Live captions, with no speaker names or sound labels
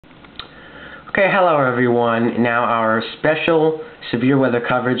Okay, hello everyone. Now our special severe weather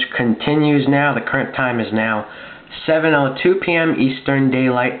coverage continues now. The current time is now 7:02 p.m. Eastern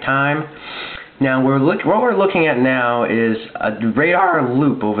Daylight Time. Now what we're looking at now is a radar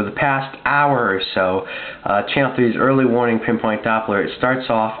loop over the past hour or so. Channel 3's early warning pinpoint Doppler. It starts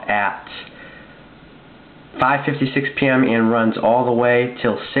off at 5:56 p.m. and runs all the way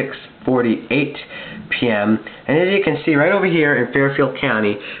till 6:48 p.m. And as you can see right over here in Fairfield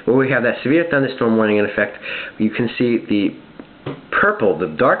County, where we have that severe thunderstorm warning in effect, you can see the purple, the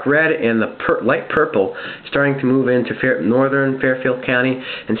dark red and the light purple starting to move into northern Fairfield County,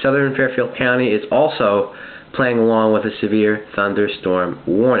 and southern Fairfield County is also playing along with a severe thunderstorm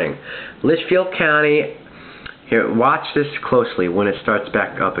warning. Litchfield County, here, watch this closely when it starts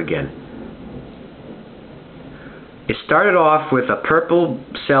back up again. It started off with a purple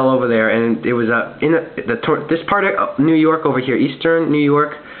cell over there, and it was this part of New York over here, eastern New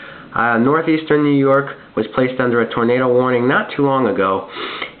York, northeastern New York, was placed under a tornado warning not too long ago,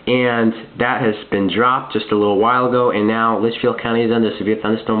 and that has been dropped just a little while ago, and now Litchfield County is under a severe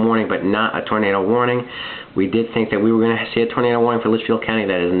thunderstorm warning, but not a tornado warning. We did think that we were going to see a tornado warning for Litchfield County.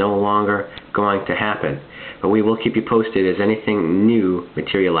 That is no longer going to happen. But we will keep you posted as anything new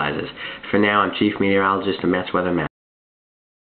materializes. For now, I'm Chief Meteorologist and Matt's Weather Matt.